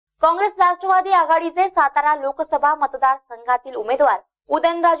काँग्रेस राष्ट्रवादी आघाडीचे सातारा लोकसभा मतदारसंघातील उमेदवार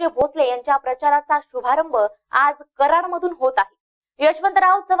उदयनराजे भोसले यांच्या प्रचाराचा शुभारंभ आज कराडमधून होत आहे।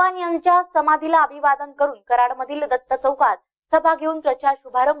 यशवंतराव चव्हाण यांच्या समाधीला अभिवादन करून कराडमधील दत्त चौकात सभा घेऊन प्रचार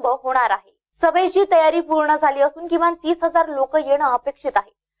शुभारंभ होणार आहे। सभेची तयारी पूर्ण झाली असून किमान 30,000 लोक येणं अपेक्षित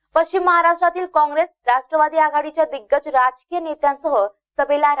आहे। पश्चिम महाराष्ट्रातील काँग्रेस राष्ट्रवादी आघाडीच्या दिग्गज राजकीय नेत्यांसह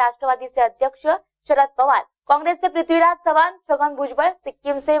सभेला राष्ट्रवादीचे अध्यक्ष शरद पवार, काँग्रेसचे पृथ्वीराज चव्हाण, छगन भुजबळ,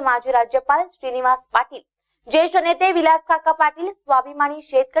 सिक्कीमचे माजी राज्यपाल श्रीनिवास पाटील, ज्येष्ठ नेते विलास काका पाटील, स्वाभिमानी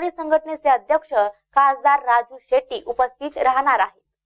शेतकरी संघटनेचे अध्यक्ष खासदार राजू शेट्टी उपस्थित राहणार आहे।